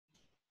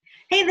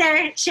Hey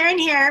there, Sharon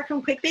here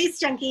from Quickbase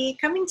Junkie,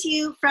 coming to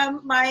you from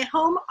my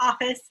home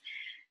office.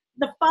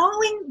 The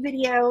following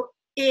video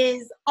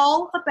is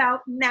all about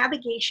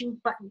navigation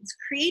buttons,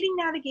 creating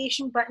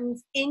navigation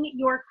buttons in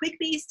your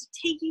Quickbase to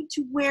take you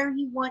to where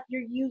you want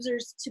your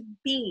users to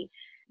be.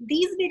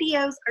 These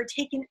videos are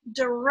taken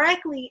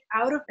directly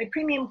out of my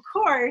premium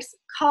course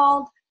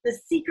called The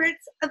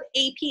Secrets of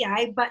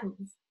API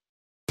Buttons.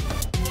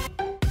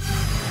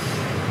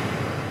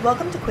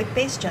 Welcome to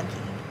Quickbase Junkie.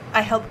 I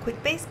help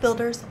Quickbase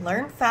builders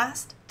learn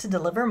fast to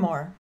deliver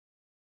more.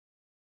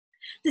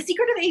 The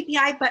Secret of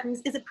API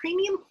Buttons is a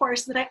premium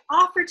course that I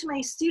offer to my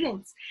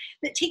students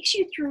that takes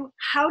you through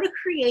how to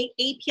create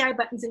API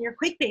buttons in your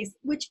Quickbase,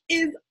 which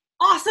is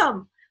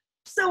awesome.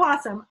 So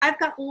awesome. I've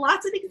got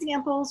lots of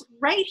examples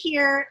right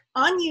here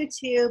on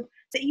YouTube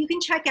that you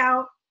can check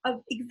out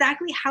of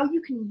exactly how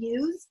you can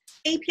use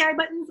API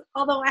buttons.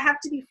 Although I have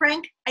to be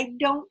frank, I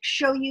don't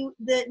show you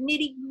the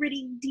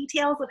nitty-gritty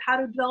details of how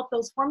to develop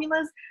those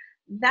formulas.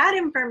 That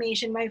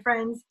information, my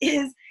friends,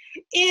 is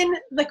in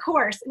the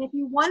course. And if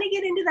you want to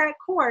get into that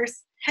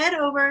course, head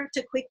over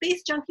to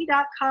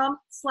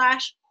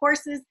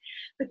quickbasejunkie.com/courses.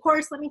 The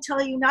course, let me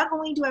tell you, not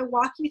only do I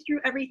walk you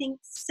through everything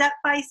step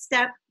by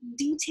step,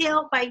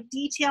 detail by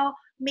detail,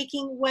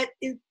 making what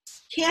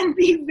can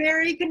be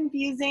very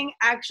confusing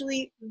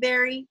actually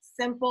very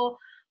simple.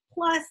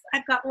 Plus,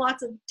 I've got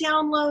lots of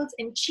downloads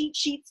and cheat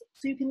sheets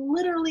so you can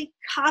literally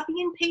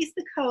copy and paste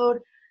the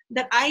code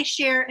that I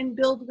share and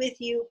build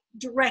with you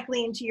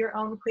directly into your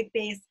own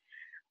Quickbase.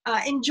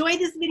 Enjoy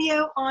this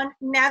video on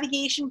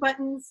navigation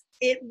buttons.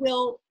 It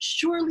will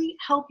surely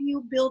help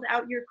you build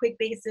out your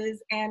Quickbases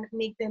and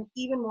make them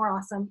even more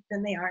awesome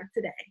than they are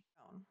today.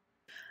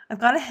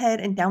 I've gone ahead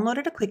and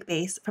downloaded a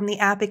Quickbase from the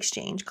App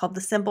Exchange called the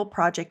Simple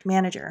Project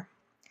Manager.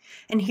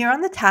 And here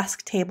on the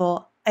task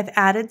table, I've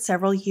added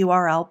several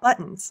URL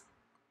buttons.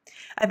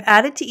 I've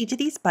added to each of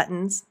these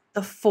buttons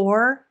the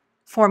 4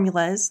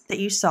 formulas that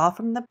you saw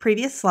from the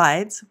previous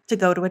slides to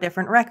go to a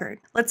different record.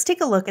 Let's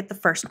take a look at the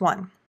first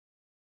one.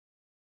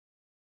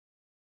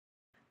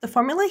 The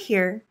formula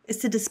here is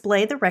to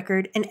display the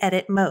record in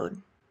edit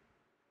mode.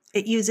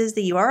 It uses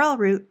the URL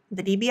root,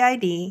 the DB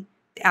ID,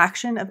 the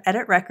action of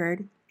edit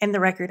record, and the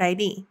record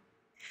ID.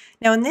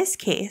 Now in this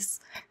case,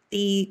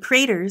 the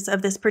creators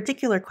of this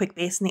particular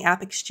Quickbase in the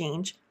App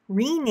Exchange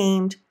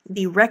renamed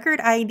the record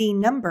ID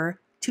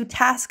number to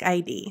task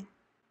ID.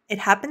 It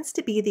happens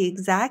to be the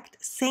exact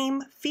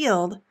same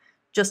field,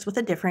 just with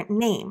a different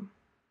name.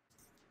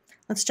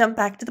 Let's jump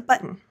back to the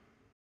button.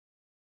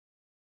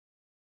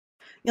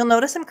 You'll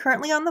notice I'm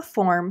currently on the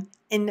form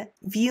in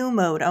view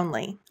mode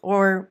only,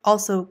 or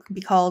also could be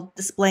called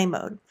display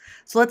mode.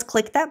 So let's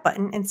click that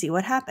button and see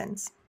what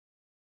happens.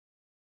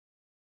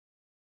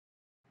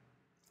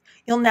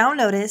 You'll now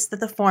notice that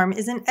the form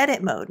is in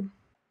edit mode.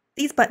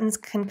 These buttons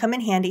can come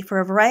in handy for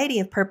a variety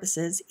of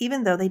purposes,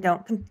 even though they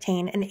don't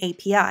contain an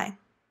API.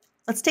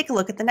 Let's take a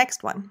look at the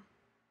next one.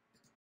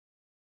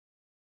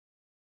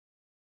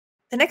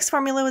 The next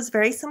formula was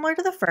very similar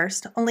to the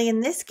first, only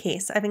in this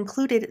case I've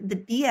included the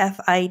DF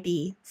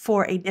ID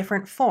for a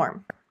different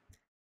form.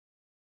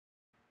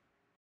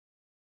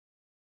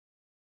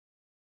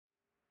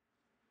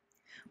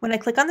 When I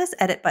click on this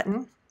edit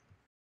button,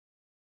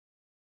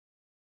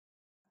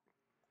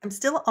 I'm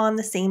still on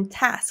the same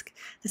task.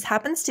 This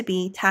happens to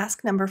be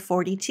task number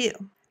 42,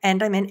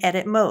 and I'm in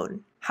edit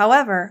mode.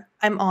 However,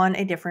 I'm on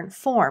a different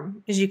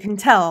form. As you can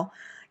tell,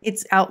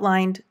 it's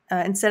outlined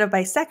instead of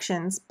by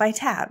sections, by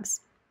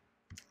tabs.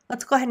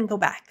 Let's go ahead and go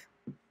back.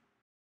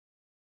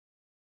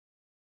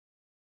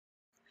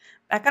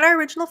 Back on our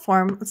original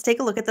form, let's take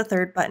a look at the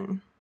third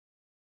button.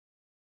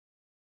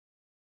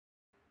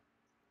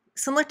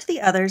 Similar to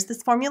the others,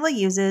 this formula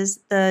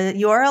uses the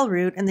URL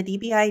root and the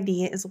DB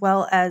ID as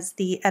well as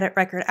the edit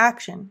record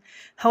action.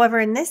 However,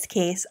 in this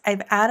case,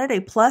 I've added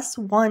a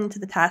 +1 to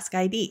the task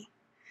ID.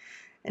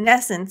 In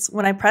essence,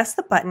 when I press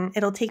the button,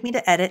 it'll take me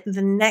to edit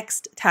the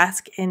next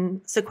task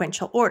in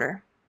sequential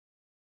order.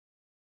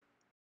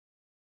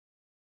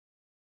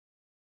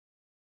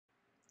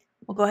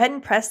 We'll go ahead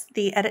and press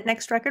the Edit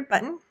Next Record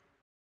button.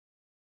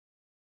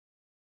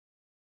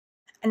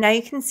 And now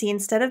you can see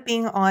instead of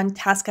being on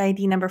task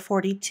ID number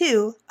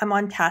 42, I'm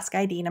on task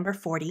ID number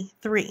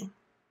 43.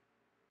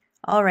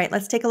 All right,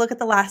 let's take a look at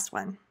the last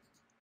one.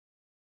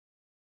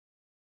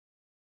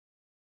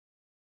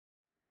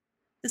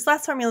 This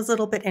last formula is a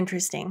little bit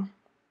interesting.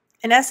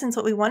 In essence,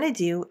 what we want to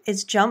do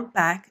is jump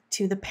back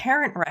to the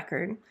parent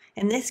record.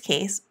 In this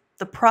case,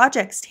 the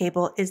projects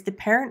table is the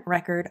parent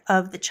record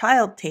of the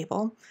child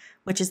table,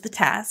 which is the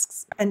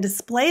tasks, and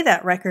display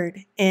that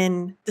record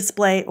in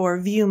display or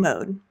view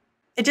mode.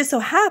 It just so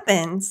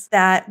happens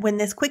that when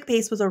this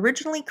Quickbase was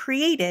originally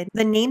created,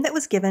 the name that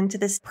was given to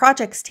this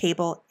projects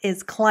table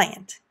is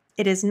client.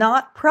 It is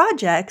not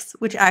projects,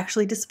 which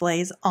actually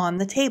displays on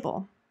the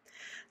table.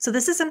 So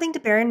this is something to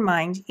bear in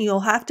mind. You'll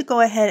have to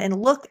go ahead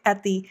and look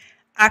at the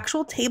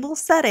actual table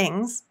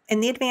settings in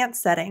the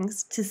advanced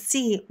settings to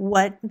see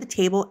what the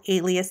table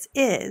alias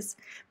is,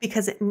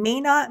 because it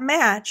may not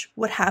match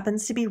what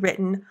happens to be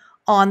written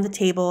on the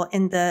table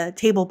in the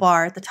table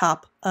bar at the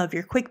top of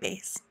your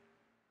Quickbase.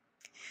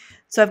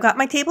 So I've got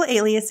my table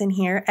alias in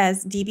here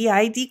as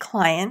DBID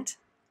client,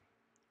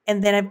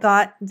 and then I've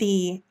got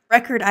the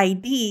record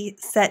ID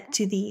set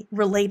to the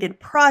related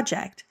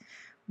project,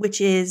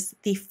 which is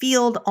the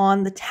field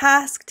on the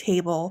task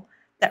table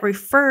that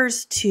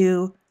refers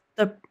to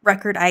the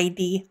record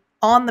ID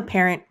on the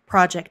parent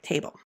project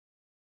table.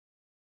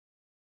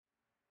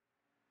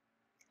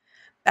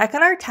 Back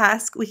on our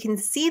task, we can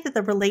see that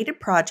the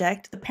related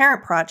project, the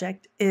parent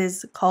project,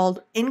 is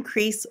called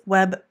Increase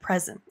Web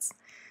Presence.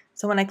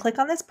 So when I click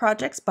on this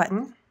projects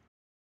button,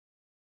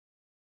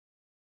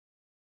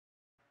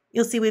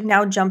 you'll see we've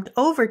now jumped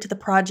over to the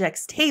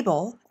projects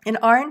table and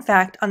are in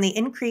fact on the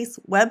Increase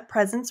Web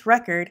Presence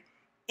record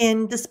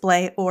in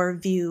display or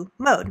view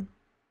mode.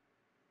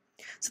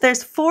 So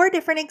there's 4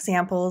 different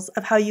examples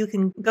of how you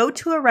can go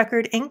to a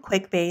record in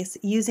Quickbase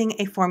using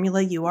a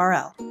formula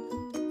URL.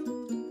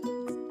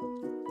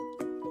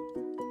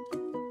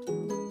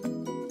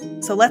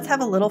 So let's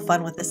have a little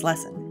fun with this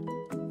lesson.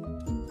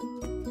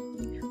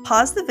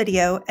 Pause the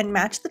video and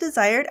match the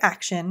desired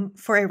action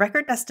for a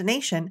record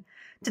destination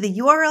to the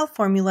URL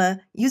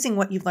formula using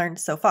what you've learned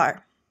so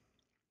far.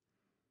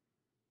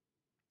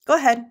 Go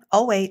ahead,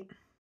 I'll wait.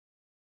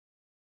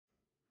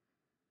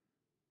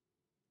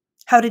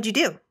 How did you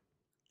do?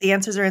 The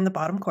answers are in the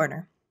bottom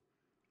corner.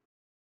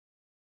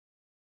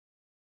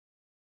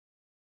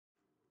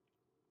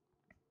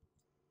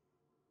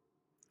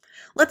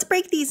 Let's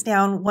break these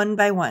down one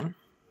by one.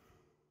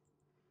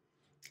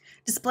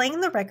 Displaying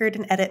the record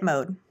in edit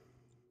mode.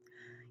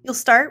 You'll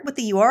start with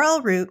the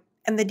URL root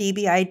and the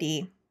DB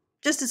ID,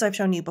 just as I've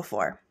shown you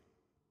before.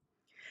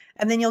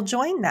 And then you'll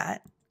join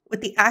that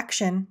with the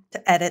action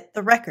to edit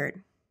the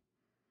record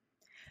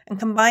and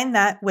combine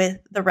that with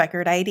the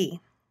record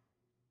ID.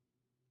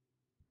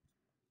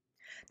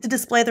 To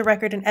display the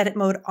record in edit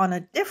mode on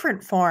a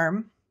different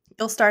form,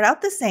 you'll start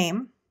out the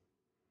same,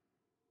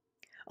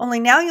 only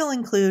now you'll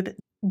include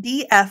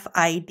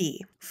DFID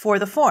for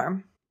the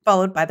form,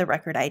 followed by the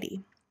record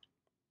ID.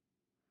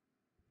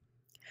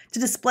 To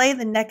display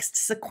the next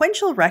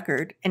sequential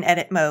record in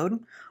edit mode,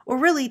 or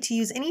really to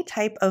use any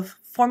type of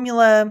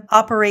formula,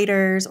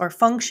 operators, or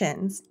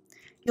functions,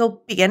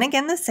 you'll begin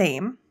again the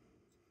same,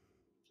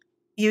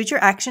 use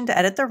your action to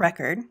edit the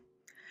record,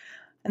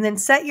 and then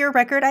set your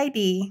record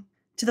ID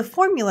to the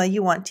formula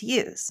you want to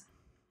use.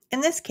 In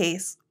this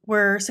case,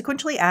 we're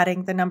sequentially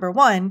adding the number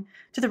 1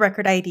 to the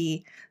record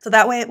ID, so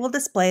that way it will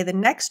display the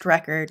next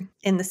record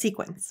in the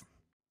sequence.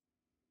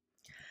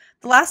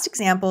 The last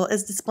example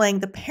is displaying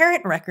the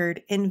parent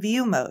record in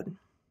view mode.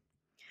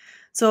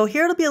 So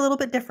here it'll be a little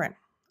bit different.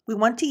 We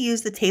want to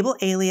use the table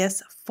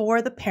alias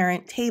for the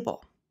parent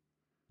table.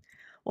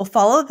 We'll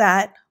follow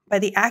that by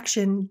the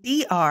action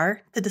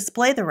DR to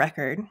display the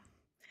record,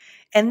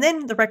 and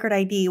then the record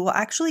ID will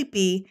actually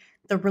be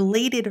the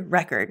related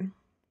record.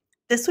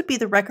 This would be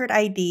the record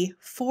ID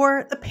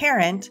for the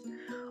parent,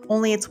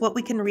 only it's what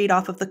we can read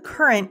off of the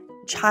current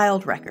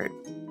child record.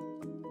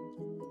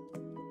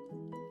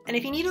 And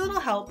if you need a little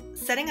help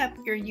setting up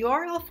your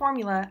URL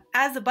formula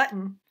as a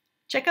button,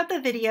 check out the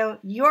video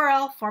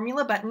URL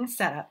Formula Button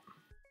Setup.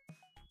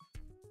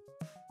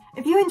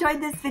 If you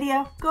enjoyed this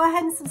video, go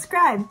ahead and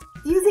subscribe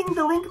using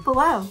the link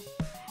below.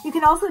 You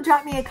can also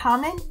drop me a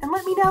comment and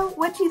let me know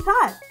what you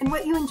thought and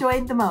what you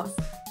enjoyed the most.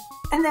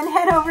 And then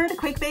head over to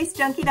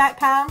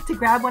quickbasejunkie.com to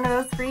grab one of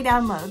those free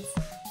downloads.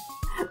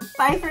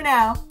 Bye for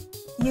now.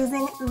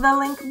 Using the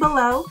link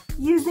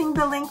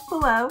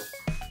below.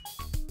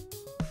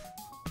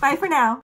 Bye for now.